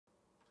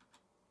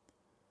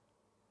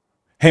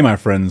Hey, my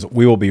friends,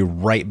 we will be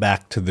right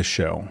back to the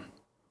show.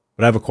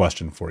 But I have a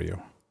question for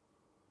you.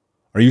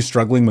 Are you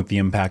struggling with the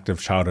impact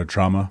of childhood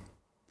trauma?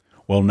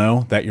 Well,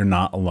 know that you're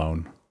not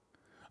alone.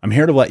 I'm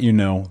here to let you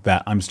know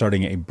that I'm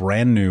starting a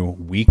brand new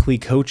weekly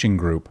coaching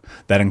group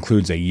that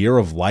includes a year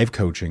of life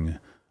coaching,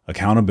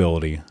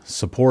 accountability,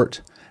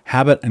 support,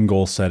 habit and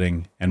goal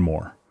setting, and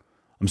more.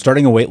 I'm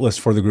starting a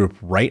waitlist for the group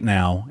right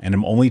now, and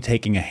I'm only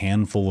taking a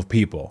handful of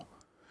people.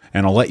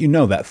 And I'll let you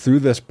know that through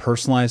this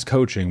personalized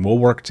coaching, we'll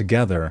work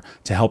together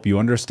to help you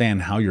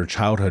understand how your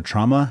childhood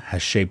trauma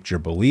has shaped your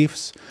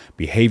beliefs,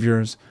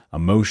 behaviors,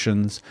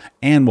 emotions,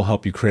 and will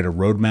help you create a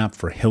roadmap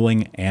for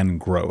healing and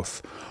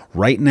growth.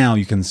 Right now,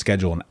 you can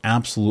schedule an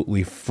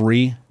absolutely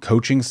free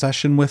coaching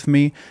session with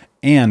me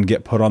and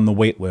get put on the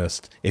wait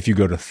list if you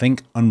go to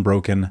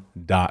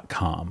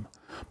thinkunbroken.com.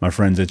 My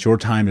friends, it's your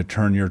time to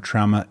turn your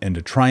trauma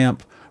into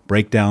triumph,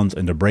 breakdowns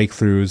into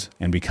breakthroughs,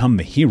 and become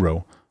the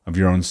hero of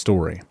your own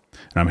story.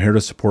 And I'm here to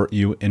support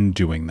you in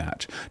doing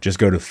that. Just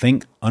go to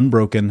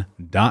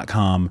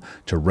thinkunbroken.com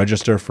to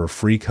register for a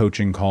free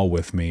coaching call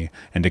with me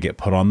and to get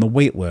put on the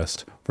wait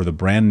list for the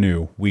brand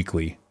new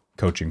weekly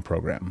coaching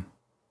program.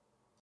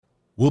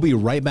 We'll be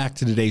right back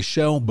to today's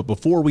show, but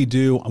before we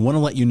do, I want to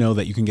let you know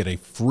that you can get a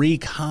free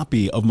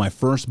copy of my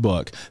first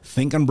book,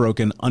 Think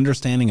Unbroken,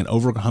 Understanding and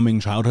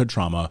Overcoming Childhood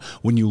Trauma,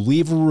 when you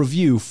leave a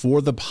review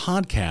for the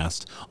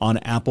podcast on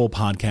Apple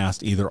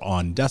Podcast, either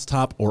on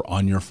desktop or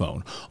on your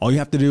phone. All you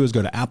have to do is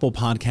go to Apple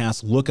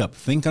Podcasts, look up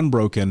Think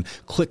Unbroken,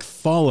 click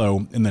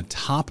follow in the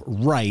top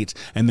right,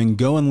 and then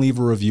go and leave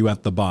a review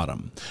at the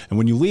bottom. And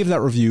when you leave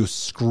that review,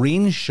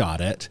 screenshot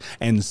it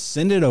and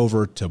send it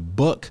over to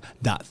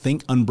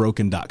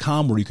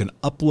book.thinkunbroken.com, where you can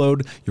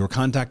upload your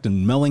contact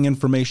and mailing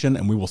information,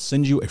 and we will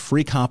send you a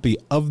free copy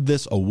of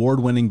this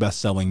award-winning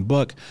best-selling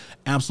book,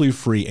 absolutely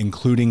free,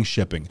 including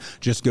shipping.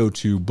 Just go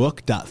to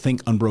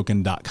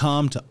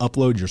book.thinkunbroken.com to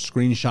upload your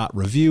screenshot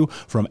review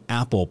from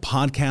Apple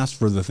Podcasts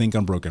for the Think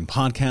Unbroken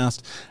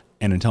podcast.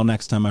 And until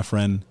next time, my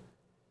friend,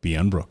 be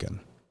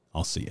unbroken.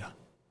 I'll see you.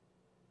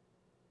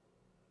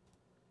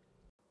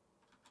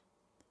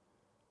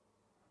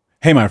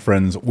 Hey, my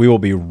friends, we will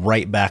be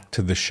right back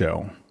to the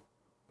show.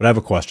 But I have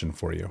a question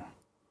for you.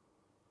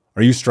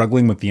 Are you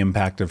struggling with the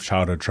impact of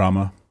childhood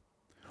trauma?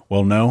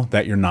 Well, know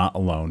that you're not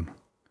alone.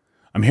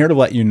 I'm here to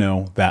let you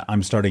know that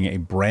I'm starting a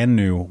brand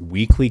new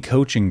weekly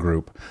coaching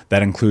group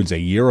that includes a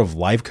year of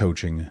life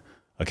coaching,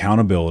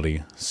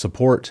 accountability,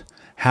 support,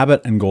 habit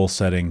and goal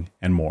setting,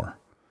 and more.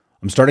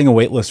 I'm starting a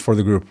waitlist for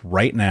the group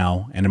right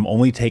now, and I'm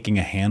only taking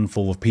a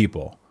handful of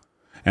people.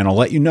 And I'll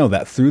let you know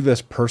that through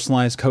this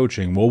personalized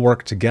coaching, we'll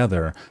work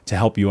together to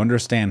help you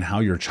understand how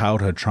your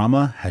childhood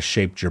trauma has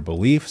shaped your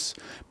beliefs,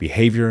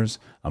 behaviors,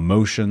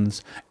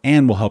 emotions,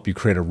 and will help you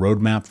create a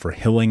roadmap for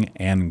healing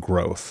and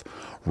growth.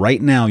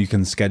 Right now, you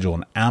can schedule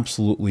an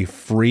absolutely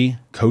free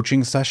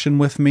coaching session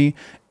with me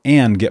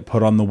and get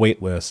put on the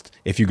wait list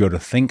if you go to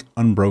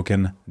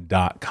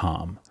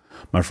thinkunbroken.com.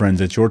 My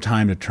friends, it's your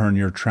time to turn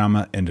your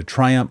trauma into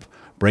triumph,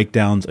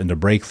 breakdowns into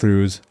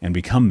breakthroughs, and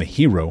become the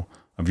hero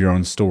of your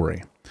own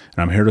story.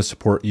 And I'm here to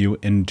support you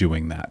in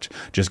doing that.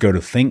 Just go to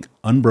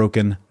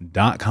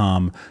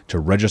thinkunbroken.com to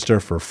register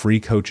for a free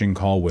coaching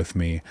call with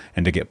me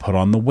and to get put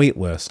on the wait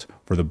list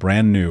for the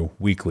brand new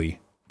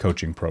weekly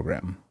coaching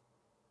program.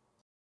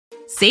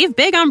 Save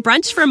big on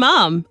brunch for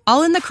mom,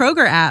 all in the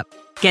Kroger app.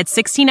 Get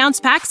 16-ounce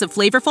packs of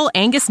flavorful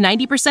Angus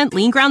 90%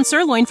 lean ground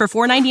sirloin for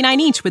 $4.99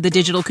 each with a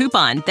digital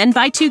coupon. Then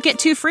buy 2, get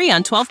 2 free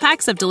on 12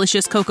 packs of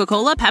delicious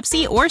Coca-Cola,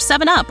 Pepsi, or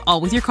 7-Up, all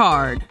with your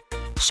card.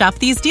 Shop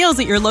these deals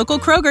at your local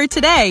Kroger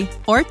today,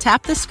 or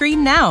tap the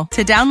screen now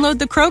to download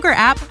the Kroger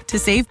app to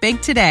save big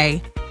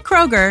today.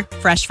 Kroger,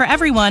 fresh for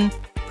everyone.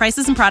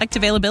 Prices and product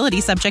availability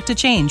subject to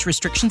change.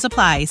 Restrictions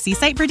apply. See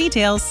site for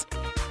details.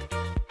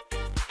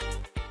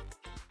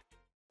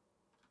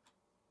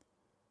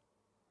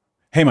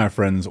 Hey, my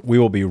friends, we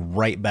will be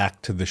right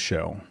back to the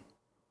show.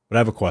 But I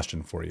have a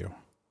question for you.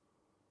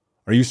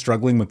 Are you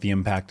struggling with the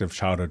impact of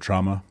childhood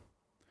trauma?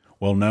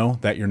 Well, know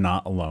that you're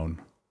not alone.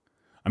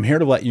 I'm here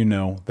to let you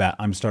know that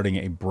I'm starting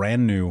a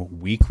brand new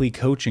weekly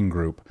coaching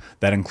group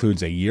that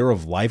includes a year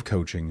of life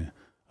coaching,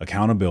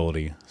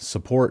 accountability,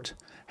 support,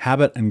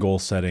 habit and goal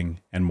setting,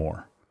 and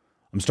more.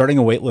 I'm starting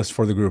a waitlist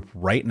for the group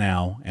right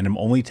now, and I'm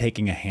only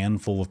taking a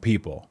handful of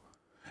people.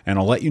 And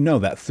I'll let you know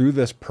that through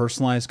this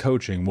personalized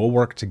coaching, we'll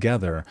work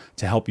together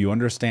to help you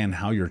understand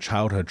how your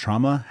childhood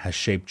trauma has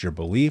shaped your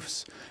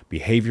beliefs,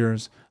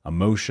 behaviors,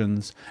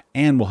 emotions,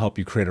 and will help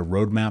you create a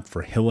roadmap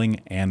for healing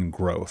and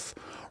growth.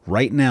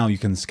 Right now, you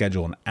can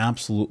schedule an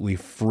absolutely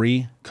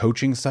free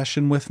coaching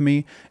session with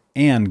me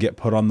and get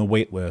put on the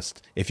wait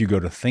list if you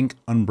go to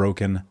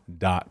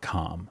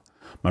thinkunbroken.com.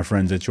 My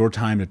friends, it's your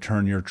time to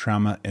turn your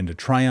trauma into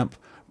triumph,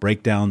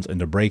 breakdowns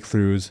into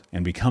breakthroughs,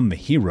 and become the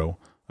hero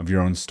of your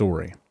own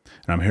story.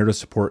 And I'm here to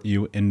support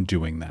you in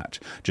doing that.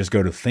 Just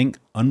go to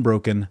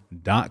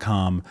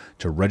thinkunbroken.com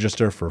to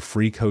register for a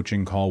free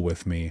coaching call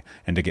with me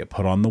and to get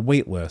put on the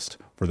wait list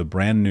for the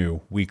brand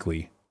new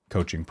weekly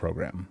coaching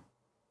program.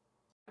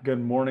 Good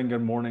morning,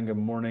 good morning, good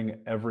morning,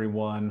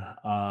 everyone.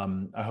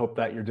 I hope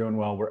that you're doing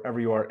well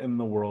wherever you are in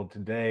the world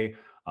today.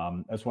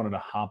 I just wanted to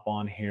hop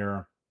on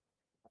here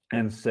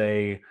and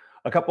say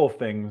a couple of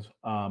things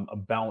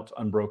about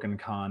Unbroken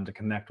Con to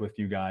connect with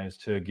you guys,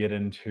 to get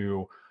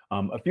into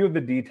a few of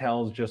the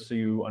details just so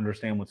you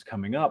understand what's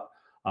coming up.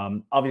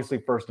 Obviously,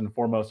 first and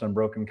foremost,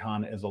 Unbroken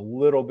Con is a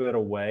little bit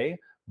away.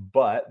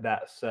 But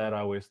that said, I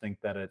always think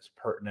that it's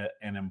pertinent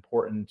and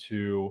important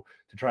to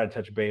try to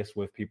touch base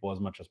with people as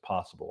much as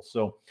possible.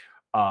 So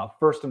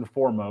first and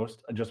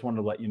foremost, I just wanted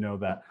to let you know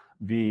that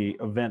the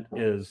event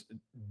is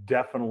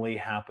definitely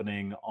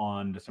happening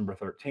on December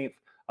 13th.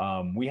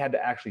 We had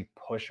to actually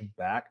push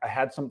back. I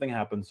had something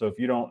happen. So if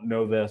you don't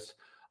know this,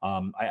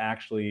 I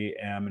actually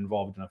am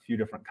involved in a few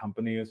different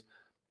companies.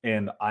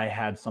 And I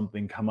had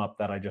something come up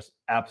that I just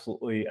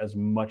absolutely, as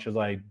much as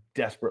I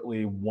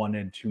desperately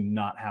wanted to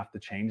not have to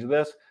change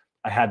this,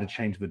 I had to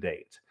change the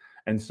date.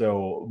 And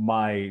so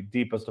my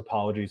deepest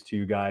apologies to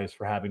you guys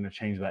for having to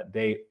change that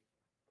date.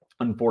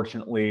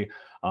 Unfortunately,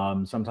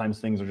 sometimes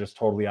things are just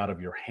totally out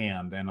of your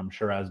hand. And I'm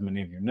sure, as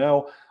many of you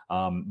know,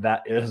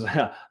 that is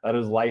that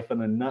is life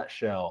in a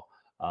nutshell.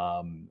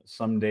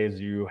 Some days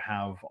you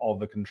have all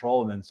the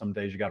control, and then some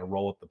days you got to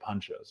roll with the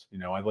punches.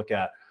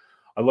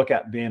 I look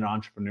at being an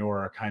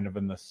entrepreneur kind of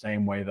in the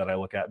same way that I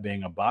look at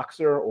being a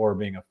boxer or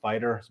being a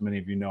fighter. As many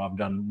of you know, I've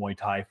done Muay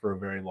Thai for a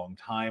very long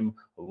time.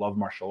 I love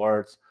martial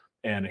arts,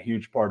 and a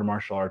huge part of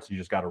martial arts, you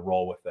just got to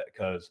roll with it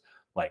because,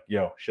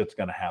 shit's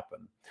gonna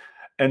happen.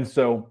 And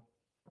so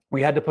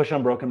we had to push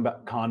Unbroken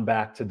Con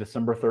back to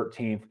December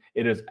 13th.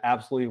 It is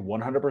absolutely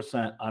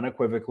 100%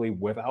 unequivocally,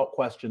 without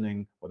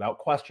question,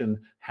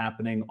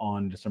 happening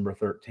on December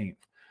 13th.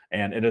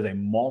 And it is a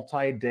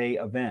multi-day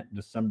event,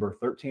 December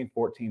 13th,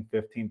 14th,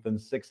 15th, and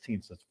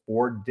 16th. So it's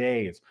 4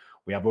 days.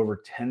 We have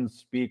over 10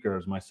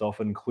 speakers, myself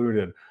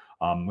included.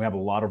 We have a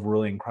lot of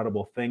really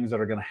incredible things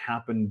that are going to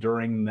happen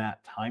during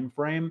that time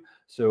frame.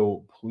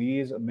 So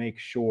please make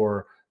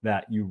sure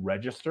that you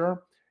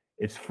register.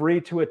 It's free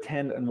to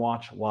attend and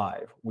watch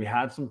live. We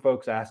had some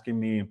folks asking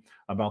me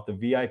about the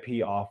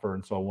VIP offer,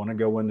 and so I want to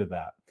go into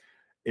that.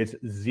 It's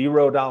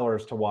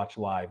 $0 to watch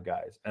live,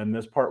 guys. And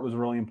this part was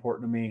really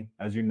important to me.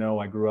 As you know,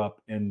 I grew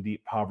up in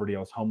deep poverty. I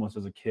was homeless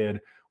as a kid.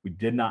 We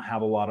did not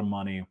have a lot of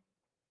money.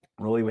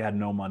 Really, we had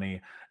no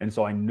money. And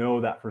so I know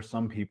that for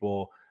some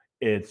people,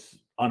 it's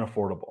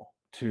unaffordable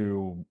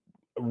to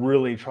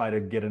really try to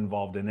get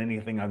involved in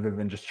anything other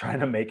than just trying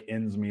to make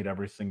ends meet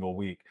every single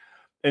week.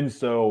 And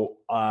so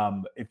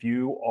if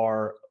you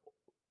are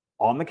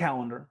on the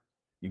calendar,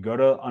 you go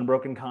to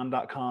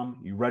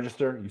unbrokencon.com, you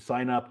register, you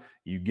sign up,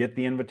 you get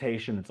the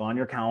invitation. It's on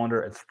your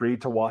calendar. It's free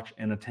to watch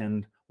and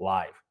attend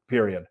live,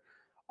 period.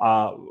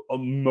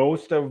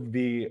 Most of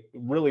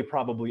really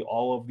probably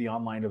all of the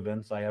online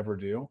events I ever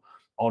do,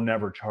 I'll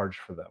never charge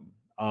for them.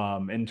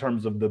 In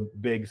terms of the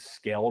big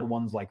scaled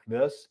ones like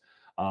this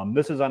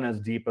isn't as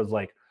deep as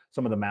like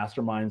some of the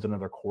masterminds and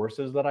other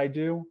courses that I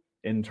do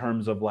in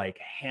terms of like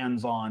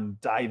hands-on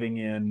diving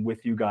in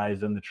with you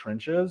guys in the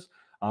trenches.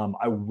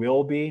 I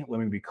will be, let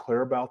me be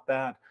clear about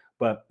that.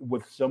 But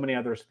with so many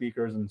other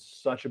speakers and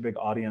such a big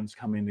audience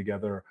coming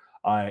together,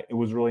 it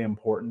was really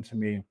important to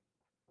me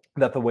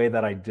that the way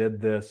that I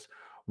did this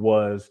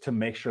was to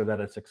make sure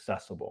that it's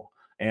accessible.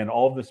 And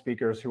all of the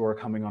speakers who are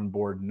coming on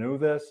board knew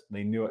this.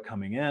 They knew it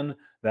coming in,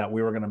 that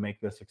we were going to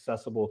make this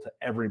accessible to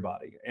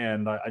everybody.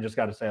 And I just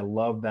got to say, I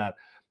love that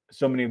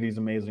so many of these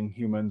amazing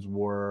humans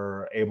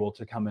were able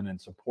to come in and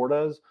support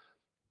us.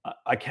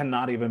 I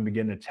cannot even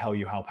begin to tell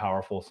you how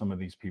powerful some of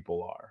these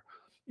people are.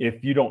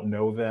 If you don't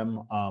know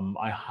them,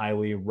 I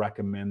highly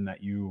recommend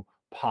that you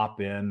pop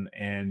in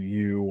and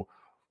you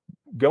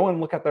go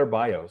and look at their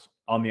bios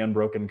on the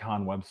Unbroken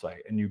Con website,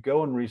 and you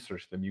go and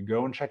research them. You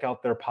go and check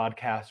out their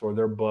podcasts or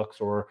their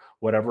books or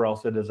whatever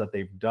else it is that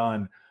they've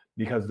done,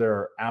 because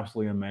they're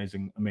absolutely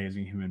amazing,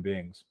 amazing human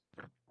beings.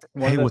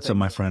 Hey, what's up,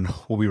 my friend?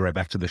 We'll be right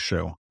back to the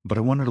show. But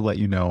I wanted to let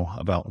you know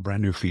about a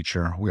brand new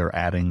feature we are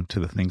adding to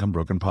the Think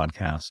Unbroken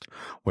podcast,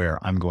 where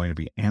I'm going to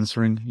be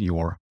answering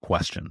your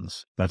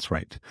questions. That's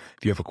right.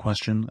 If you have a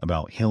question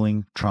about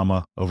healing,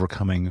 trauma,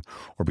 overcoming,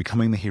 or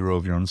becoming the hero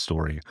of your own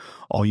story,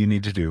 all you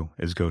need to do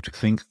is go to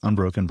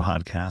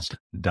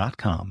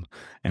thinkunbrokenpodcast.com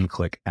and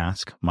click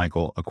Ask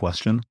Michael a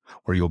Question,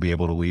 where you'll be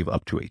able to leave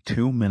up to a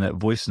 2-minute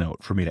voice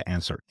note for me to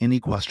answer any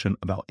question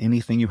about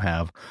anything you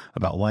have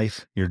about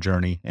life, your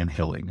journey, and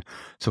healing.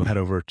 So head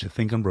over to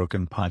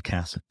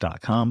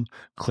thinkunbrokenpodcast.com,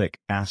 click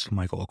Ask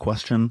Michael a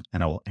Question,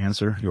 and I will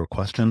answer your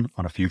question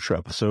on a future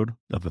episode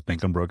of the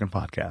Think Unbroken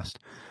podcast.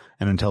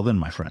 And until then,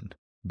 my friend,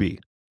 be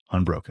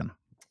unbroken.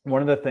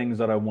 One of the things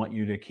that I want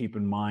you to keep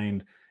in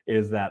mind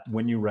is that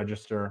when you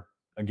register,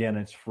 again,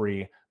 it's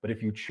free, but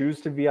if you choose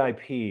to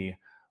VIP,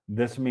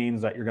 this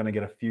means that you're going to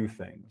get a few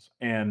things.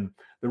 And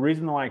the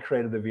reason why I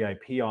created the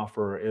VIP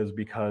offer is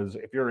because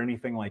if you're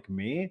anything like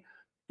me,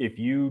 if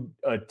you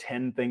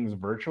attend things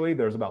virtually,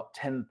 there's about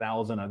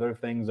 10,000 other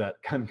things that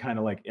can kind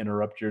of like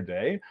interrupt your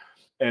day.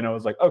 And I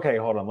was like, okay,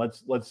 hold on,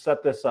 let's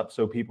set this up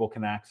so people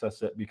can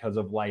access it because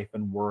of life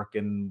and work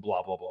and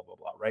blah, blah, blah, blah,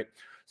 blah, right?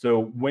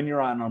 So when you're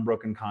on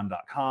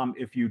unbrokencon.com,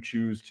 if you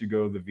choose to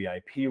go the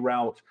VIP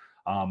route,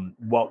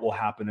 what will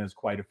happen is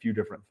quite a few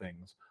different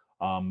things.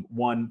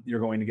 One, you're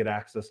going to get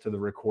access to the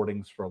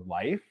recordings for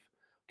life.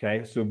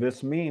 Okay, so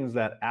this means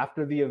that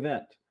after the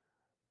event,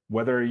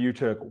 whether you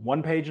took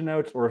 1 page of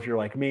notes or if you're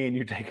like me and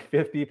you take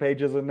 50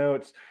 pages of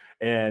notes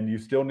and you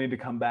still need to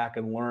come back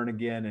and learn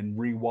again and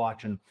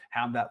rewatch and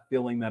have that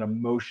feeling, that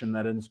emotion,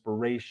 that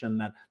inspiration,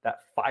 that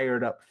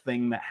fired up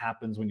thing that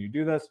happens when you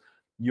do this,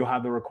 you'll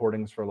have the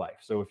recordings for life.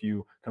 So if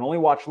you can only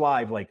watch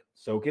live, like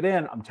soak it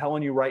in. I'm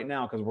telling you right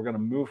now, because we're going to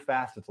move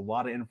fast. It's a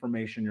lot of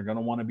information. You're going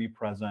to want to be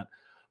present.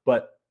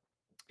 But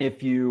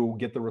if you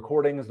get the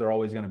recordings, they're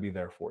always going to be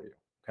there for you.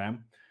 Okay.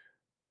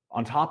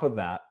 On top of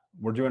that,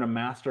 we're doing a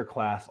master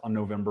class on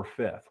November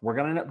 5th. We're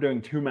going to end up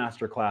doing 2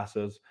 master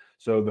classes.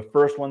 So the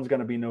first one's going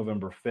to be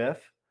November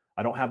 5th.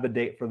 I don't have the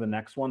date for the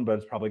next one, but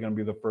it's probably going to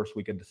be the first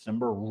week of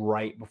December,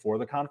 right before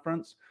the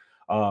conference.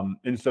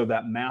 And so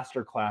that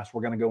master class,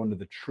 we're going to go into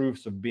the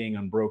truths of being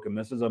unbroken.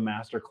 This is a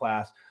master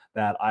class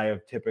that I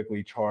have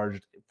typically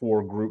charged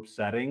for group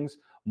settings,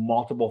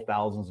 multiple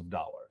thousands of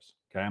dollars.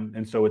 Okay.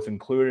 And so it's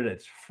included,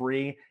 it's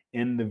free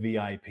in the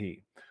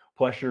VIP.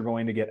 Plus you're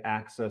going to get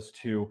access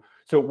to,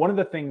 so one of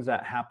the things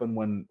that happened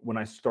when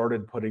I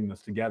started putting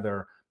this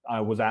together,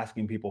 I was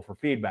asking people for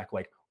feedback,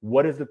 like,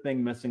 what is the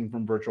thing missing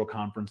from virtual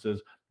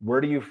conferences? Where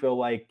do you feel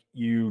like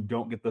you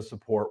don't get the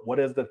support? What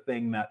is the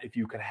thing that if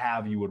you could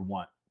have, you would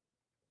want?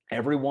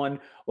 Everyone,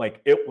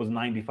 like it was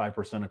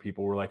 95% of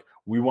people were like,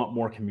 we want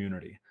more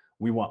community.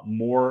 We want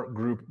more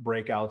group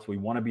breakouts. We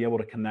want to be able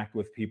to connect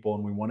with people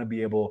and we want to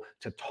be able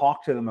to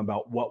talk to them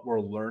about what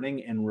we're learning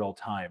in real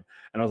time.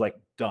 And I was like,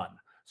 done.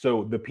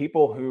 So the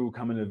people who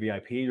come into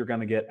VIP, you're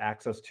going to get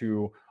access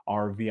to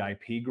our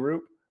VIP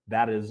group.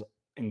 That is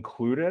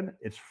included.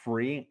 It's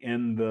free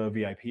in the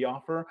VIP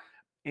offer.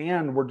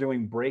 And we're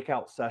doing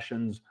breakout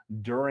sessions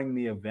during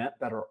the event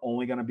that are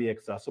only going to be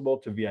accessible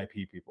to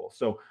VIP people.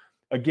 So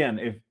again,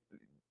 if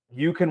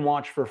you can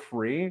watch for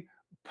free,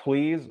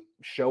 please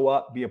show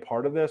up, be a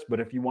part of this. But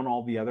if you want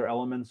all the other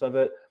elements of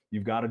it,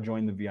 you've got to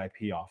join the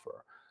VIP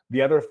offer.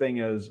 The other thing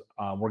is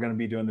we're going to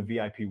be doing the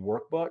VIP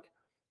workbook,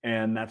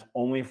 and that's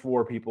only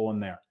for people in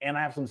there. And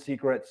I have some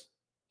secrets,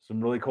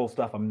 some really cool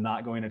stuff I'm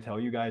not going to tell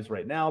you guys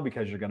right now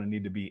because you're going to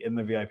need to be in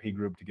the VIP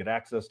group to get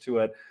access to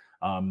it.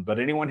 But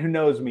anyone who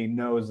knows me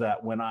knows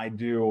that when I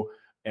do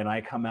and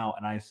I come out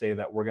and I say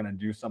that we're going to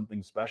do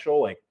something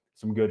special, like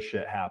some good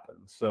shit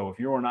happens. So if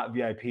you are not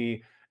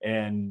VIP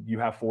and you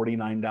have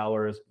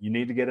 $49, you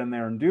need to get in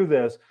there and do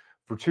this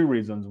for 2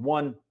 reasons.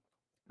 One,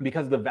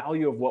 because the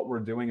value of what we're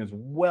doing is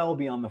well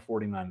beyond the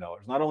 $49.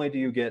 Not only do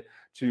you get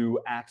to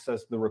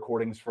access the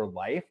recordings for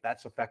life,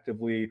 that's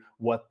effectively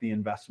what the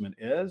investment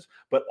is,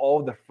 but all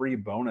of the free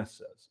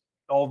bonuses,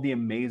 all the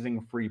amazing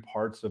free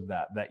parts of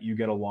that you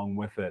get along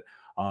with it,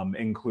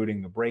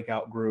 including the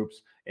breakout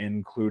groups,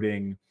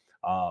 including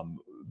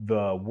the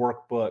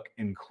workbook,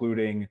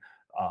 including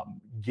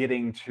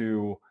getting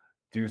to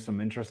do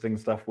some interesting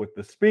stuff with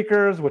the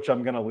speakers, which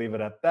I'm going to leave it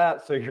at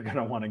that. So you're going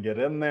to want to get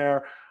in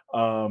there.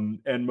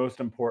 And most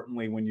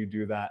importantly, when you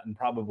do that, and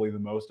probably the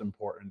most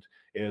important,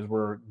 is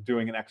we're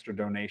doing an extra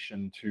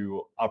donation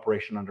to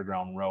Operation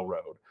Underground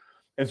Railroad.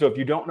 And so if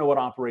you don't know what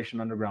Operation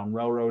Underground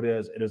Railroad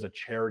is, it is a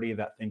charity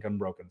that Think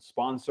Unbroken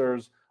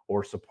sponsors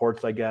or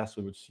supports, I guess.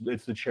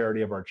 It's the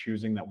charity of our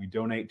choosing that we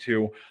donate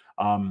to.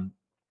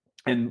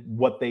 And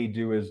what they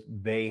do is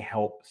they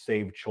help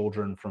save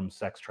children from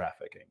sex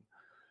trafficking.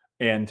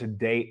 And to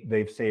date,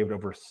 they've saved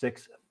over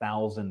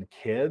 6,000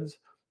 kids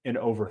in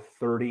over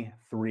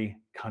 33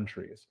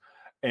 countries.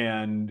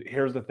 And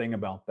here's the thing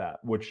about that,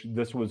 which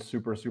this was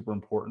super, super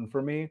important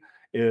for me,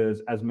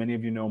 is as many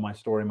of you know my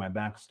story, my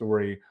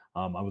backstory,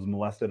 I was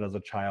molested as a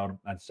child,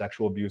 I had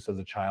sexual abuse as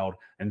a child.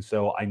 And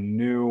so I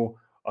knew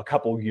a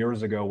couple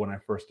years ago when I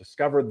first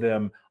discovered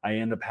them, I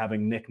ended up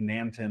having Nick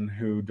Nanton,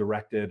 who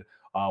directed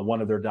one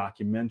of their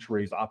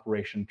documentaries,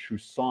 Operation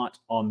Toussaint,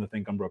 on the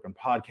Think Unbroken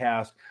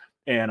podcast.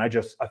 And I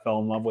fell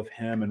in love with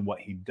him and what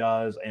he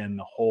does and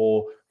the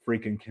whole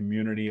freaking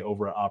community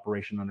over at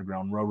Operation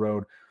Underground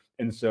Railroad.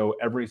 And so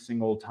every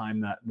single time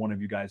that one of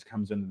you guys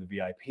comes into the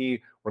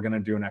VIP, we're going to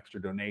do an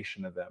extra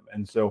donation to them.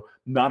 And so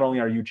not only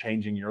are you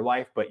changing your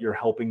life, but you're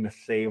helping to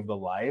save the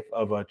life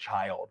of a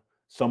child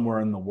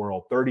somewhere in the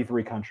world.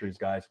 33 countries,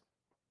 guys.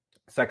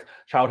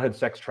 Childhood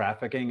sex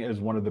trafficking is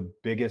one of the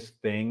biggest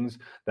things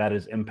that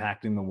is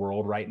impacting the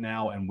world right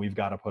now, and we've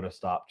got to put a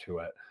stop to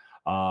it.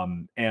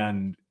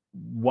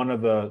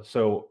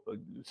 So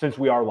since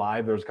we are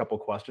live, there's a couple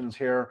of questions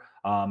here.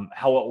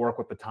 How will it work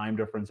with the time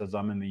difference as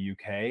I'm in the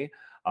UK?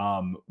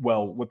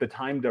 Well, with the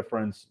time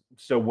difference,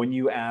 so when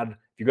you if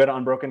you go to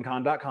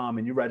unbrokencon.com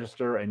and you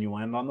register and you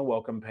land on the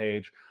welcome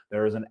page,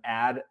 there is an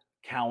add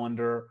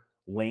calendar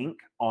link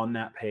on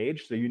that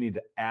page. So you need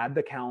to add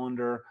the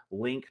calendar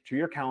link to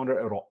your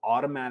calendar. It'll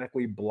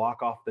automatically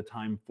block off the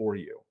time for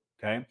you.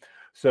 Okay.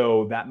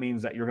 So that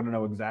means that you're going to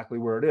know exactly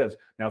where it is.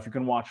 Now, if you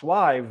can watch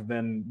live,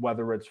 then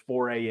whether it's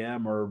 4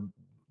 a.m. or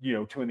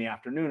 2 in the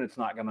afternoon, it's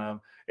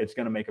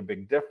going to make a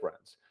big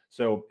difference.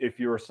 So if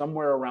you're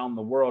somewhere around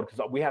the world,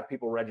 because we have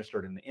people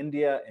registered in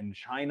India, in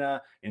China,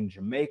 in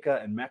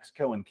Jamaica, in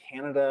Mexico, in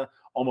Canada,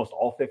 almost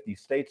all 50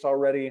 states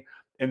already.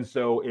 And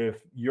so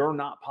if you're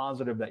not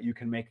positive that you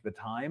can make the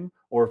time,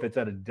 or if it's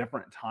at a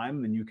different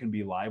time than you can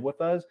be live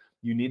with us,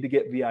 you need to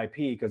get VIP,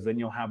 because then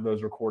you'll have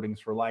those recordings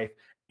for life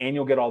and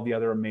you'll get all the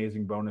other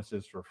amazing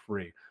bonuses for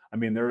free. I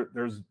mean,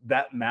 there's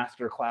that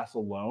masterclass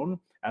alone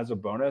as a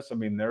bonus. I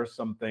mean, there's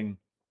something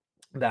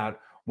that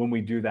when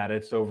we do that,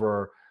 it's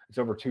over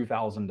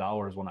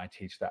 $2,000 when I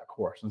teach that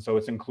course. And so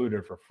it's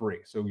included for free.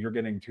 So you're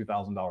getting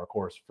 $2,000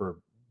 course for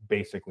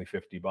basically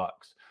 $50.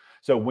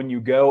 So when you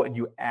go and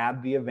you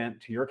add the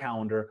event to your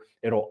calendar,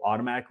 it'll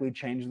automatically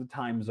change the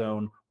time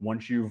zone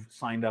once you've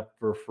signed up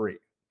for free.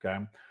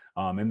 Okay.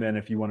 And then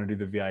if you want to do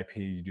the VIP,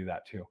 you do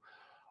that too.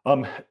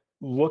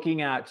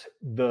 Looking at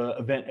the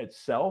event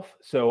itself.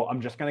 So I'm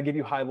just going to give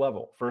you high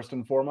level. First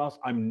and foremost,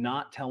 I'm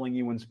not telling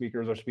you when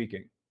speakers are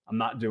speaking. I'm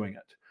not doing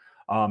it.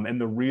 And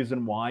the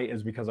reason why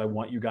is because I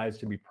want you guys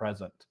to be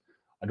present.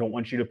 I don't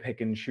want you to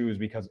pick and choose,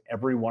 because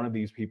every one of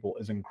these people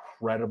is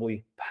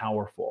incredibly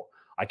powerful.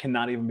 I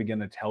cannot even begin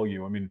to tell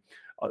you. I mean,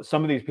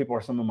 some of these people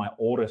are some of my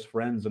oldest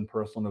friends in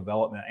personal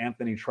development.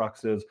 Anthony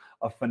Trucks is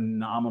a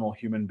phenomenal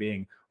human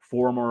being,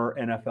 former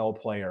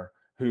NFL player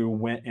who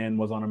went and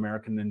was on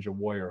American Ninja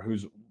Warrior,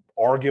 who's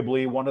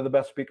arguably one of the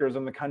best speakers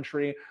in the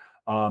country,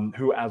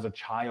 who as a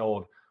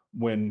child,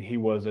 when he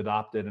was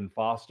adopted and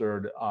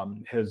fostered,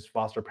 his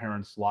foster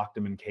parents locked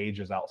him in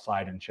cages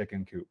outside in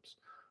chicken coops.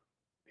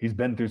 He's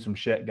been through some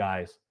shit,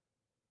 guys.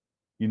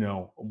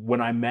 When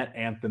I met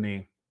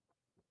Anthony,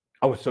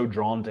 I was so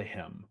drawn to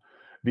him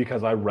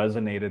because I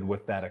resonated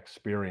with that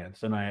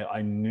experience. And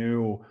I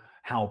knew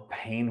how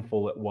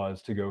painful it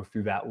was to go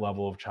through that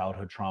level of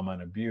childhood trauma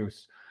and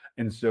abuse.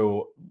 And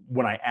so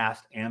when I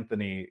asked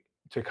Anthony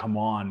to come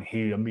on,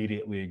 he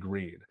immediately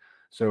agreed.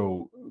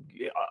 So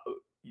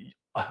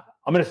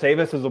I'm going to say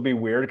this will be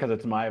weird because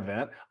it's my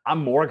event.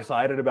 I'm more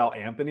excited about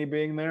Anthony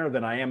being there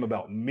than I am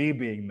about me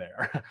being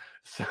there.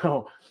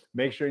 So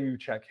make sure you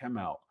check him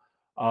out.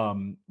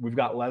 We've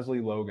got Leslie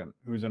Logan,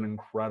 who's an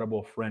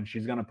incredible friend.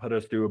 She's going to put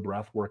us through a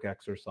breathwork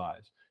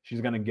exercise.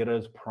 She's going to get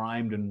us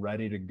primed and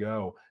ready to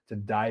go, to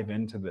dive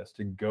into this,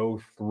 to go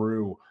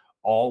through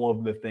all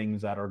of the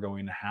things that are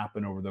going to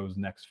happen over those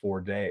next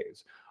 4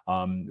 days.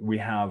 We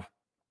have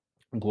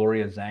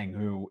Gloria Zhang,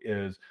 who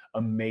is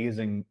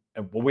amazing.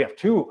 Well, we have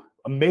 2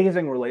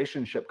 amazing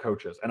relationship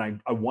coaches.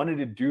 And I wanted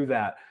to do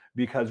that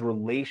because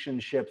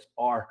relationships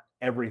are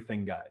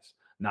everything, guys.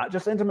 Not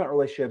just intimate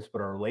relationships,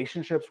 but our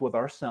relationships with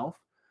ourselves.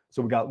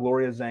 So we got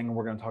Gloria Zhang, and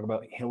we're going to talk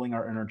about healing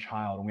our inner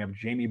child. And we have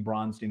Jamie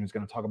Bronstein, who's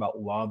going to talk about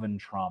love and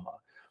trauma.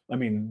 I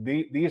mean,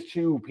 these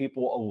 2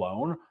 people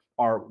alone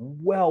are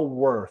well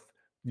worth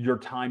your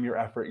time, your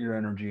effort, your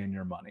energy, and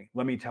your money.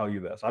 Let me tell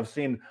you this. I've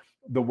seen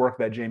the work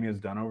that Jamie has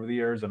done over the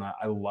years, and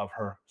I love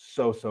her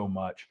so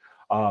much.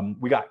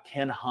 We got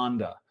Ken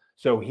Honda.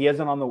 So he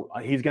isn't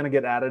he's going to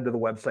get added to the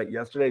website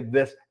yesterday.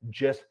 This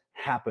just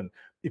happened.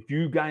 If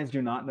you guys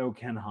do not know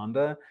Ken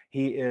Honda,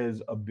 he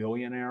is a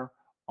billionaire,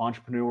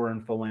 entrepreneur,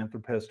 and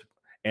philanthropist,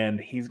 and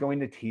he's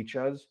going to teach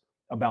us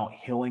about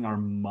healing our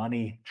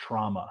money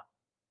trauma.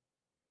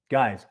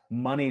 Guys,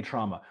 money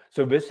trauma.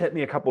 So this hit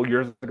me a couple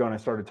years ago, and I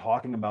started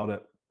talking about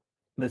it.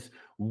 This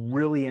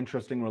really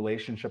interesting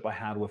relationship I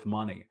had with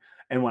money.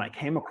 And when I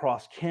came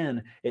across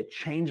Ken, it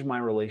changed my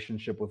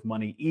relationship with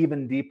money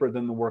even deeper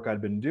than the work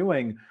I'd been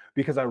doing,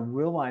 because I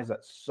realized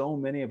that so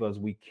many of us,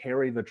 we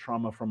carry the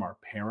trauma from our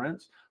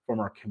parents, from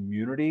our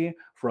community,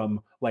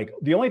 from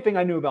the only thing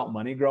I knew about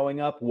money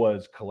growing up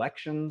was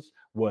collections,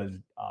 was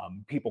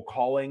people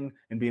calling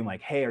and being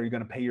like, hey, are you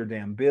going to pay your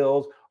damn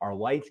bills? Our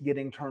lights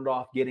getting turned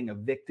off, getting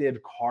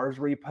evicted, cars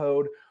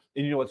repoed.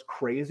 And you know what's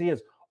crazy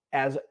is,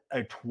 as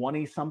a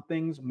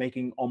 20-somethings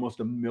making almost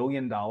 $1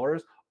 million,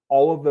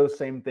 all of those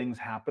same things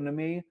happened to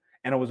me.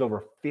 And I was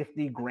over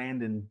 50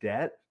 grand in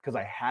debt because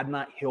I had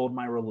not healed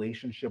my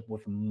relationship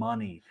with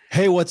money.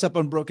 Hey, what's up,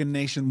 Unbroken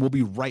Nation? We'll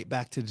be right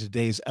back to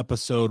today's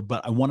episode,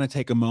 but I want to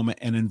take a moment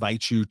and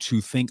invite you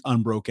to Think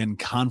Unbroken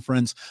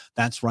Conference.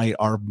 That's right.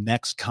 Our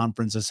next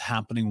conference is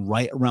happening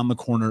right around the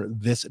corner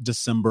this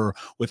December,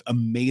 with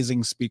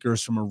amazing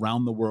speakers from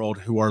around the world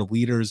who are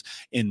leaders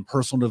in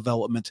personal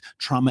development,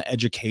 trauma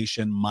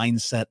education,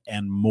 mindset,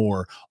 and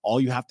more.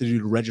 All you have to do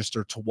to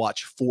register to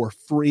watch for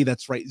free,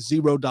 that's right,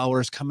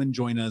 $0, come and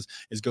join us,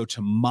 is go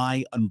to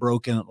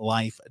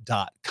myunbrokenlife.com,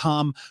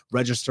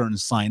 register and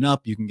sign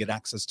up. You can get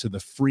access to the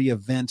free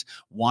event.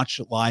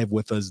 Watch live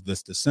with us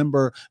this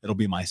December. It'll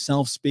be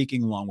myself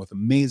speaking along with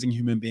amazing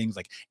human beings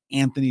like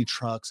Anthony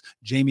Trucks,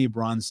 Jamie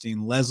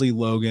Bronstein, Leslie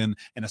Logan,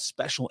 and a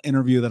special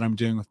interview that I'm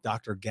doing with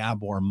Dr.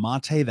 Gabor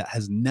Mate that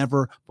has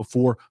never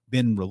before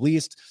been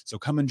released. So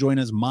come and join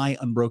us,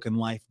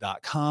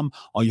 myunbrokenlife.com.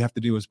 All you have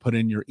to do is put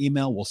in your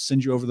email. We'll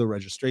send you over the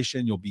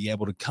registration. You'll be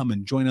able to come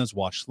and join us,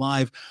 watch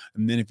live.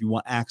 And then if you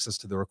want access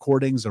to the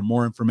recordings or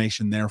more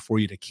information there for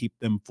you to keep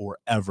them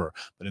forever.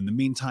 But in the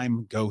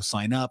meantime, go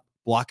sign up.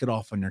 Block it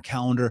off on your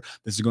calendar.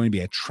 This is going to be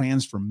a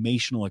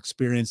transformational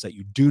experience that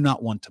you do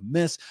not want to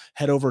miss.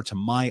 Head over to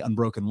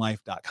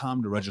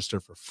myunbrokenlife.com to register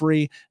for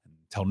free.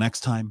 Until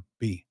next time,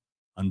 be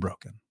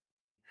unbroken.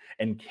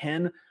 And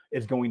Ken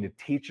is going to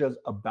teach us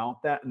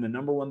about that. And the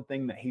number one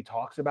thing that he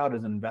talks about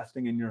is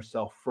investing in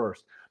yourself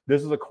first.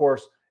 This is a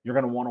course you're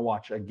going to want to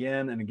watch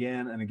again and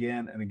again and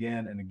again and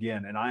again and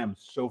again. And I am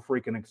so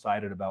freaking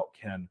excited about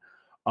Ken.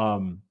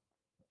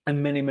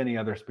 And many, many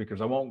other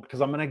speakers. I won't, because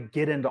I'm going to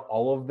get into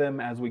all of them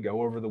as we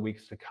go over the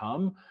weeks to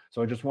come.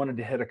 So I just wanted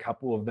to hit a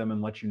couple of them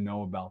and let you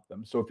know about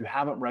them. So if you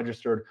haven't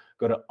registered,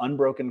 go to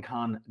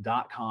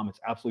unbrokencon.com. It's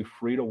absolutely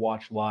free to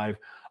watch live.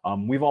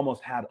 We've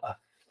almost had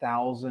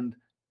 1,000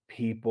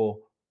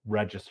 people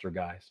register,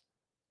 guys.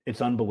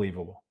 It's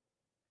unbelievable.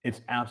 It's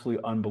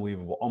absolutely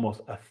unbelievable.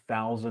 Almost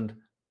 1,000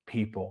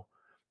 people.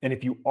 And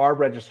if you are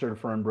registered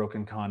for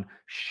Unbroken Con,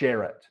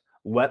 share it.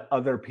 Let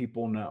other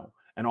people know.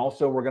 And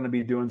also, we're going to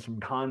be doing some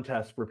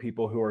contests for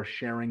people who are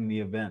sharing the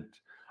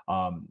event.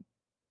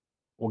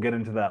 We'll get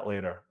into that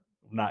later.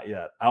 Not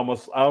yet. I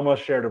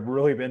almost shared a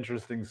really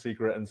interesting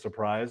secret and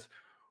surprise.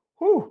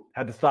 Whew,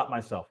 had to stop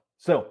myself.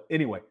 So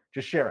anyway,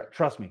 just share it.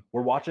 Trust me.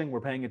 We're watching. We're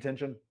paying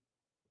attention.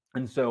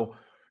 And so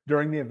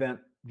during the event,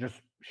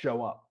 just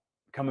show up.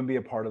 Come and be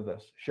a part of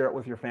this. Share it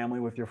with your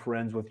family, with your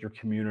friends, with your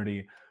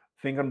community.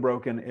 Think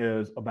Unbroken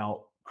is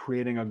about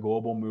creating a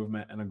global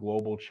movement and a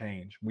global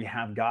change. We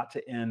have got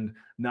to end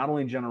not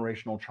only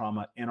generational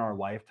trauma in our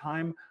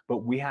lifetime, but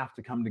we have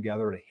to come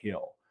together to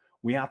heal.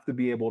 We have to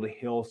be able to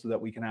heal so that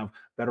we can have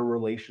better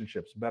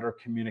relationships, better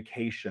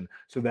communication,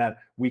 so that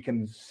we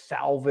can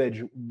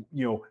salvage,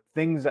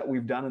 things that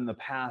we've done in the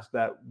past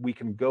that we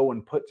can go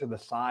and put to the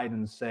side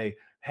and say,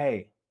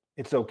 hey,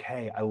 it's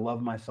okay. I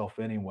love myself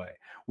anyway.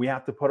 We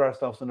have to put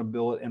ourselves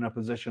in a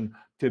position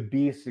to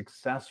be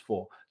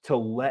successful, to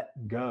let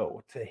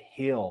go, to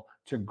heal,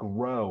 to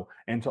grow,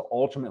 and to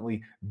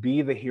ultimately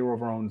be the hero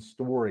of our own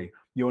story.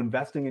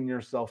 Investing in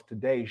yourself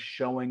today,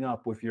 showing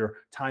up with your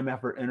time,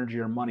 effort, energy,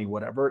 or money,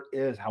 whatever it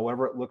is,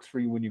 however it looks for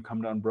you when you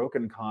come to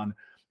Unbroken Con,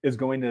 is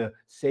going to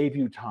save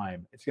you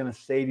time. It's going to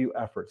save you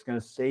effort. It's going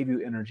to save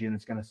you energy, and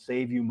it's going to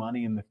save you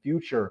money in the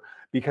future,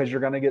 because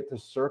you're going to get to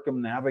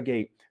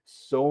circumnavigate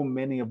so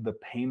many of the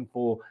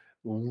painful,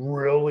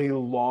 really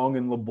long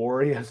and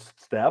laborious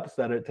steps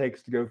that it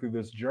takes to go through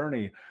this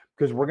journey,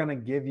 because we're going to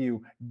give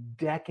you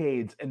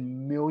decades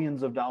and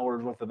millions of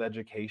dollars worth of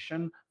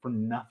education for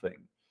nothing.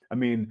 I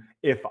mean,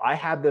 if I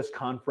had this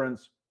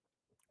conference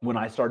when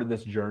I started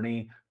this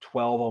journey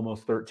 12,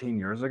 almost 13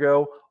 years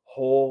ago,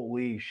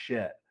 holy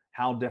shit,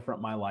 how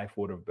different my life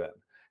would have been.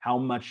 How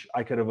much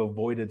I could have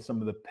avoided some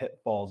of the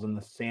pitfalls and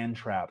the sand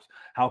traps.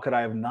 How could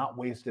I have not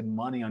wasted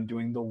money on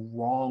doing the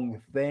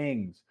wrong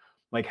things?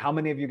 Like, how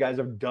many of you guys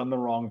have done the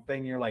wrong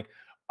thing? You're like,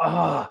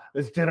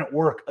 this didn't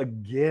work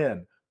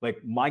again.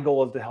 Like, my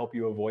goal is to help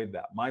you avoid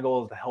that. My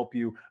goal is to help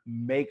you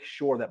make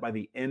sure that by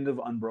the end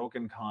of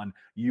Unbroken Con,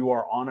 you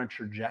are on a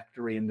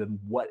trajectory into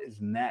what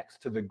is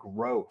next, to the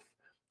growth,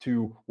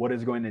 to what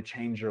is going to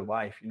change your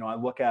life. I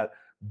look at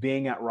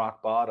being at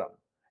rock bottom,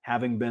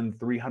 having been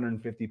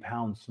 350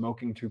 pounds,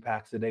 smoking 2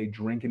 packs a day,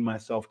 drinking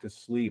myself to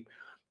sleep.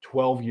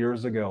 12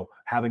 years ago,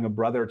 having a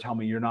brother tell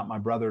me, you're not my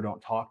brother,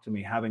 don't talk to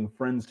me. Having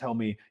friends tell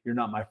me, you're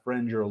not my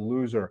friend, you're a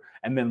loser.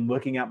 And then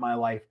looking at my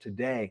life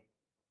today,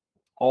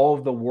 all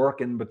of the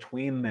work in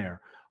between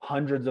there,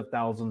 hundreds of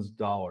thousands of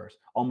dollars,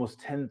 almost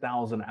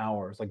 10,000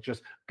 hours, like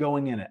just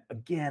going in it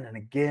again and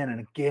again and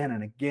again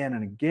and again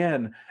and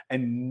again,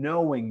 and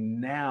knowing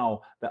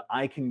now that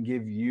I can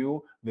give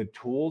you the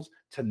tools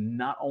to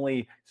not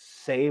only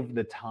save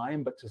the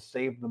time, but to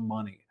save the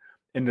money.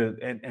 And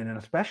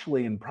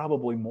especially, and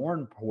probably more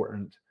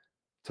important,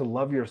 to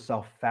love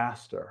yourself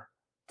faster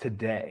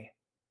today,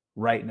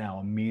 right now,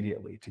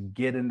 immediately, to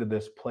get into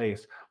this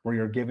place where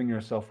you're giving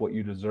yourself what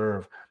you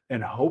deserve.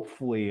 And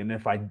hopefully, and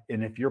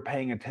if you're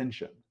paying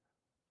attention,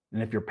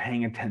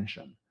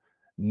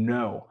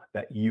 know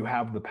that you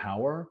have the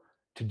power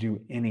to do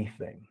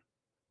anything.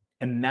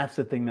 And that's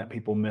the thing that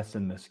people miss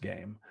in this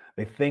game.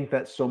 They think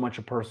that so much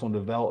of personal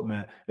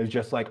development is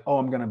just like, oh,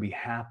 I'm going to be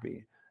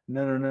happy.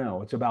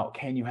 No. It's about,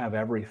 can you have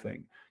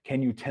everything?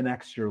 Can you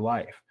 10x your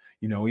life?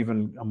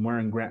 Even I'm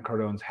wearing Grant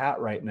Cardone's hat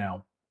right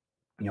now.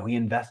 He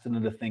invested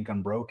into Think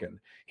Unbroken.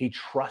 He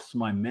trusts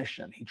my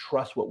mission. He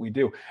trusts what we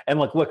do. And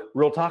look,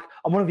 real talk,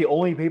 I'm one of the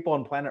only people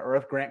on planet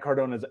Earth Grant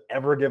Cardone has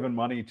ever given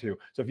money to.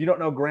 So if you don't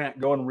know Grant,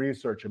 go and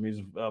research him.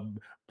 He's a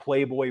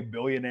playboy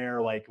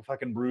billionaire, like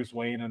fucking Bruce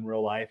Wayne in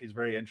real life. He's a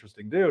very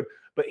interesting dude.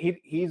 But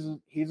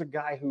he's a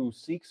guy who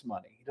seeks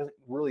money.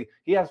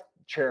 He has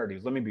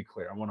charities. Let me be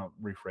clear. I want to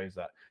rephrase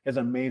that. He has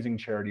an amazing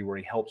charity where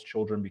he helps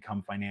children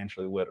become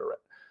financially literate.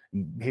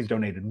 He's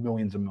donated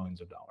millions and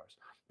millions of dollars.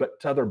 But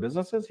to other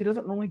businesses, he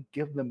doesn't normally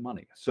give them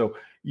money. So,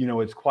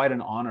 it's quite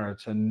an honor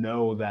to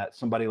know that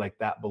somebody like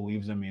that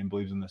believes in me and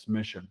believes in this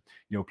mission.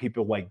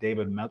 People like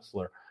David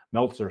Meltzer,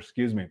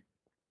 excuse me,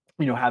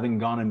 having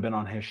gone and been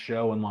on his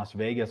show in Las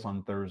Vegas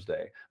on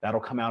Thursday,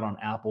 that'll come out on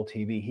Apple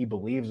TV. He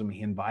believes in me.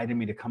 He invited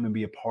me to come and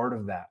be a part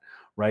of that,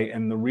 right?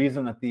 And the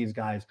reason that these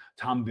guys,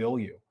 Tom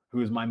Bilyeu, who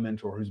is my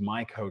mentor, who's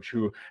my coach,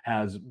 who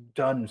has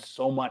done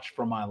so much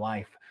for my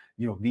life,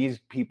 these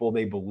people,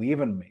 they believe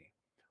in me,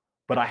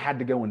 but I had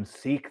to go and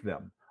seek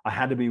them. I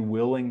had to be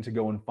willing to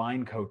go and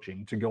find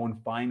coaching, to go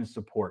and find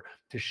support,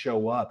 to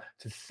show up,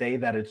 to say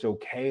that it's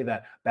okay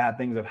that bad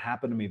things have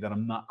happened to me, that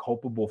I'm not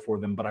culpable for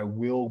them, but I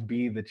will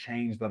be the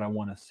change that I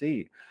want to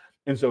see.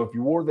 And so if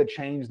you're the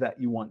change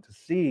that you want to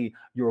see,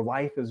 your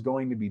life is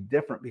going to be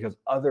different because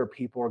other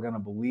people are going to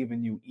believe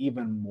in you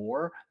even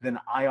more than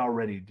I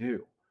already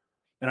do.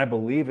 And I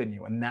believe in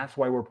you. And that's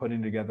why we're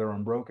putting together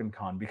Unbroken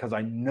Con, because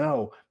I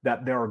know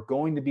that there are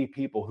going to be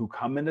people who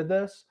come into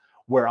this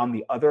where on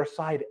the other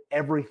side,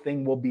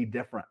 everything will be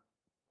different.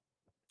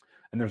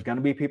 And there's going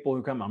to be people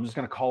who come, I'm just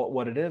going to call it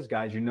what it is,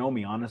 guys. You know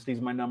me, honesty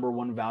is my number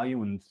one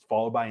value, and it's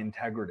followed by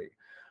integrity.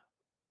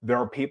 There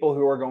are people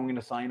who are going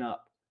to sign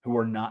up, who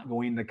are not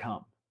going to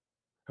come,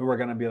 who are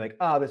going to be like,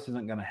 this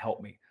isn't going to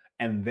help me.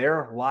 And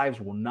their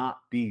lives will not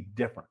be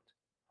different.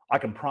 I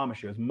can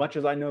promise you, as much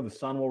as I know the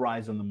sun will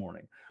rise in the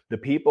morning, the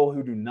people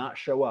who do not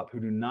show up, who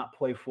do not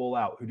play full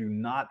out, who do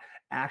not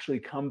actually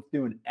come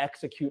through and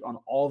execute on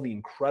all the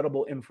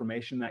incredible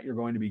information that you're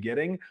going to be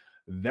getting,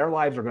 their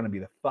lives are going to be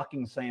the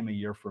fucking same a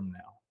year from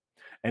now.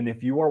 And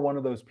if you are one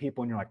of those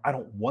people and you're like, I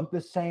don't want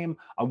the same,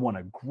 I want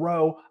to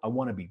grow, I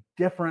want to be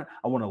different,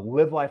 I want to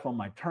live life on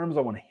my terms,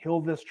 I want to heal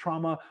this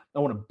trauma, I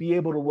want to be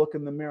able to look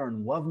in the mirror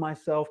and love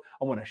myself,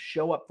 I want to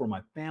show up for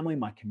my family,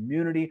 my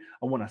community,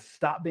 I want to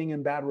stop being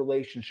in bad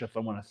relationships, I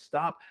want to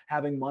stop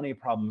having money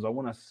problems, I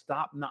want to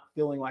stop not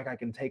feeling like I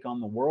can take on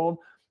the world.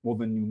 Well,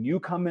 then when you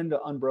come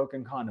into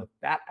Unbroken Con with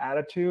that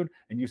attitude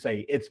and you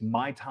say, it's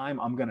my time,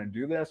 I'm going to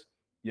do this,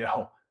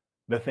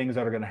 the things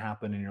that are going to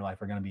happen in your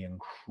life are going to be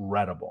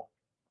incredible.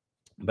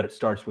 But it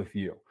starts with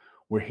you.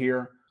 We're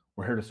here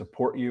to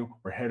support you.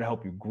 We're here to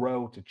help you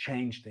grow, to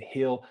change, to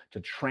heal, to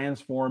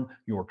transform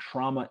your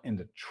trauma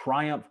into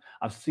triumph.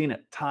 I've seen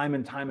it time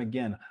and time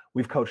again.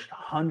 We've coached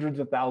hundreds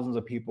of thousands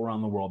of people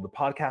around the world. The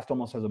podcast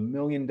almost has 1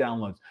 million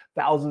downloads,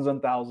 thousands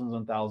and thousands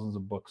and thousands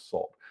of books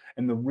sold.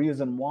 And the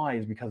reason why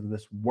is because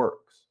this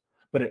works.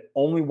 But it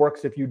only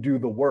works if you do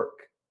the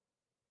work,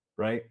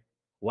 right?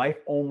 Life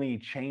only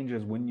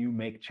changes when you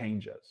make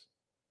changes.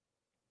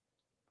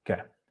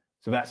 Okay.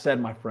 So that said,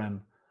 my friend,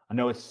 I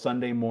know it's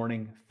Sunday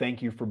morning.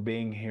 Thank you for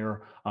being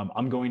here.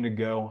 I'm going to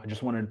go. I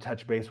just wanted to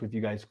touch base with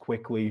you guys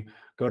quickly.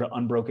 Go to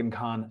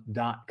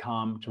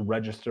unbrokencon.com to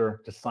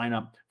register, to sign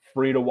up,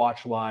 free to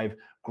watch live.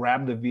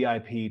 Grab the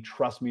VIP.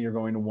 Trust me, you're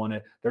going to want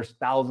it. There's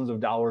thousands of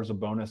dollars of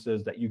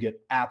bonuses that you get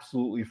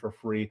absolutely for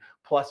free.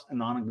 Plus,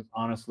 and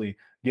honestly,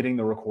 getting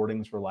the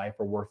recordings for life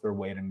are worth their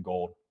weight in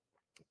gold.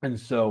 And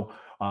so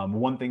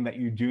one thing that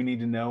you do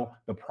need to know,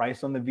 the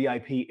price on the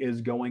VIP is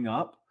going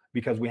up,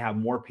 because we have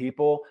more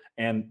people,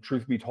 and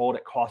truth be told,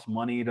 it costs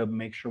money to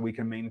make sure we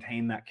can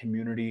maintain that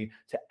community,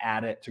 to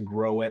add it, to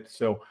grow it.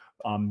 So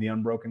the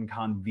Unbroken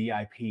Con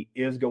VIP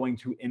is going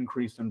to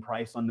increase in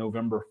price on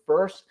November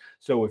 1st.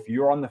 So if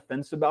you're on the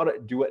fence about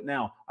it, do it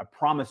now. I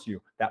promise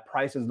you that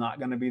price is not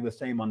going to be the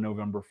same on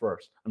November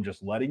 1st. I'm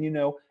just letting you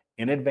know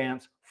in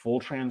advance, full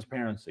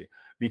transparency.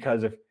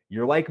 Because if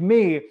you're like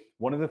me,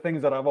 one of the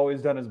things that I've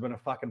always done has been a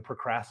fucking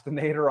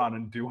procrastinator on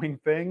and doing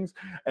things.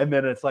 And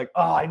then it's like,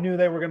 I knew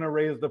they were going to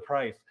raise the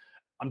price.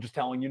 I'm just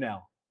telling you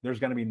now, there's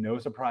going to be no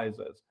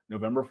surprises.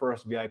 November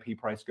 1st, VIP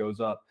price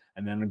goes up.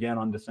 And then again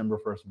on December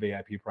 1st,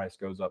 VIP price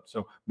goes up.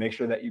 So make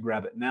sure that you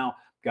grab it now.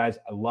 Guys,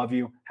 I love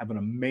you. Have an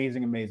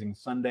amazing, amazing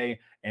Sunday.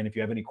 And if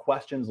you have any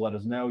questions, let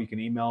us know. You can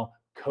email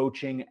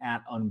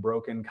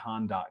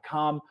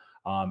coaching@unbrokencon.com.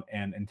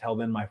 And until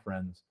then, my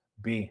friends,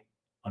 be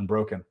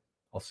unbroken.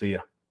 I'll see you.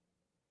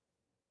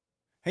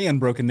 Hey,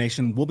 Unbroken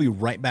Nation, we'll be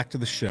right back to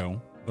the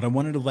show, but I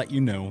wanted to let you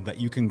know that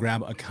you can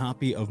grab a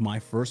copy of my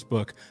first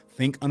book,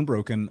 Think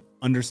Unbroken,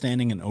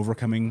 Understanding and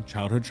Overcoming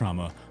Childhood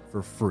Trauma,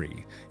 for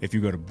free. If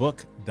you go to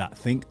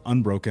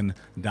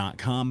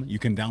book.thinkunbroken.com, you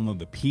can download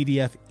the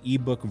PDF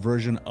ebook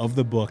version of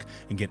the book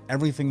and get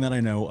everything that I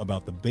know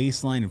about the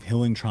baseline of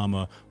healing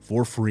trauma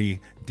for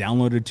free,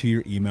 downloaded to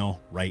your email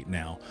right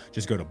now.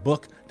 Just go to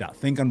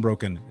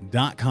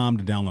book.thinkunbroken.com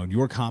to download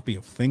your copy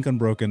of Think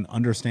Unbroken,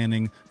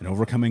 Understanding and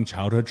Overcoming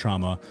Childhood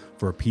Trauma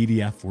for a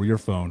PDF for your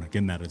phone.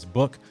 Again, that is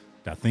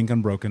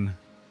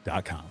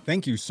book.thinkunbroken.com.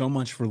 Thank you so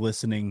much for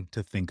listening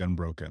to Think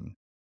Unbroken.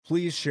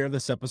 Please share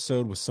this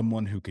episode with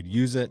someone who could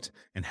use it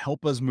and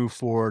help us move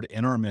forward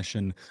in our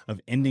mission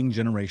of ending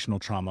generational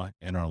trauma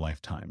in our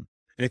lifetime.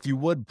 And if you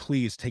would,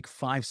 please take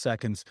 5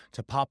 seconds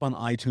to pop on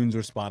iTunes or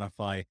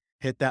Spotify,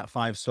 hit that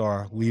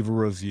 5-star, leave a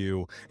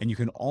review, and you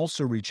can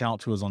also reach out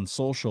to us on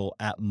social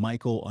at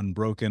Michael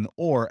Unbroken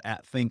or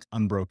at Think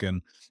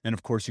Unbroken. And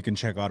of course, you can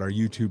check out our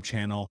YouTube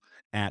channel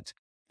at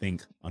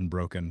Think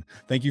Unbroken.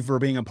 Thank you for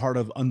being a part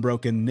of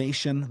Unbroken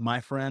Nation, my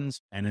friends.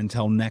 And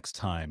until next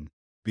time,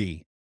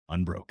 be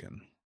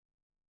unbroken.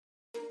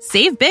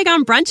 Save big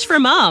on brunch for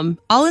mom,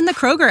 all in the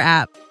Kroger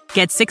app.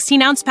 Get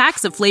 16-ounce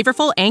packs of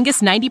flavorful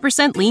Angus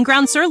 90% lean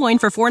ground sirloin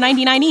for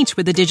 $4.99 each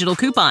with a digital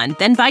coupon.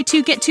 Then buy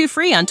 2, get 2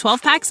 free on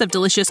 12 packs of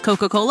delicious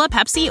Coca-Cola,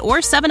 Pepsi, or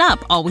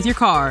 7-Up, all with your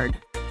card.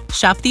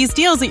 Shop these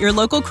deals at your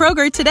local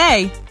Kroger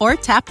today, or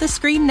tap the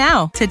screen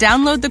now to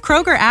download the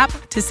Kroger app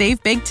to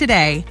save big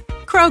today.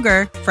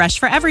 Kroger, fresh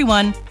for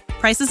everyone.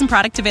 Prices and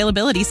product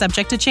availability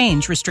subject to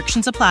change.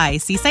 Restrictions apply.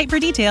 See site for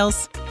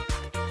details.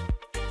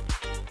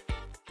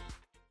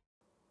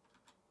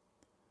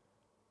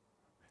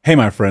 Hey,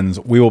 my friends,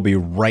 we will be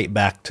right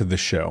back to the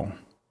show.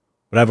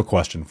 But I have a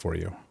question for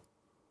you.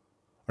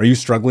 Are you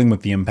struggling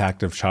with the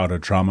impact of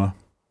childhood trauma?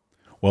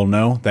 Well,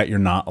 know that you're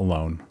not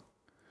alone.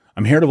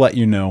 I'm here to let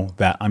you know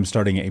that I'm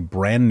starting a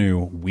brand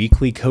new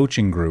weekly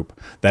coaching group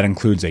that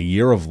includes a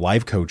year of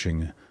live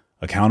coaching,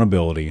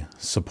 accountability,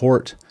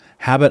 support,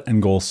 habit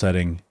and goal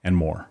setting, and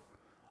more.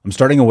 I'm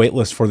starting a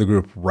waitlist for the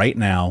group right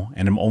now,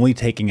 and I'm only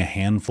taking a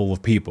handful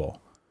of people.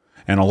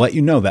 And I'll let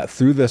you know that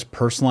through this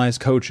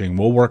personalized coaching,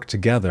 we'll work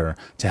together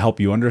to help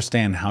you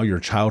understand how your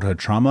childhood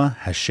trauma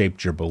has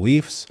shaped your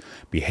beliefs,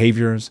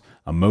 behaviors,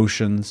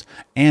 emotions,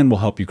 and will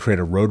help you create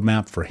a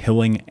roadmap for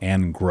healing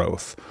and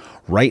growth.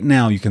 Right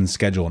now, you can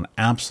schedule an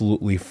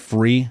absolutely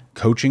free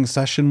coaching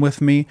session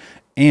with me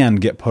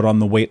and get put on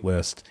the wait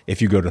list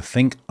if you go to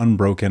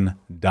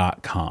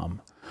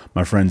thinkunbroken.com.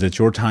 My friends, it's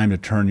your time to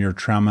turn your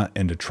trauma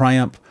into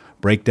triumph,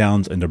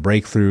 breakdowns into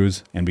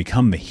breakthroughs, and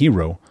become the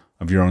hero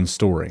of your own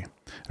story.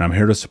 And I'm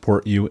here to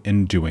support you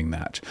in doing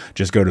that.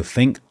 Just go to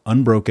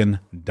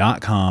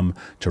thinkunbroken.com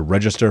to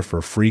register for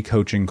a free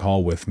coaching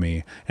call with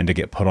me and to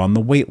get put on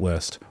the wait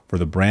list for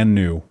the brand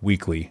new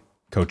weekly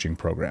coaching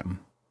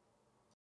program.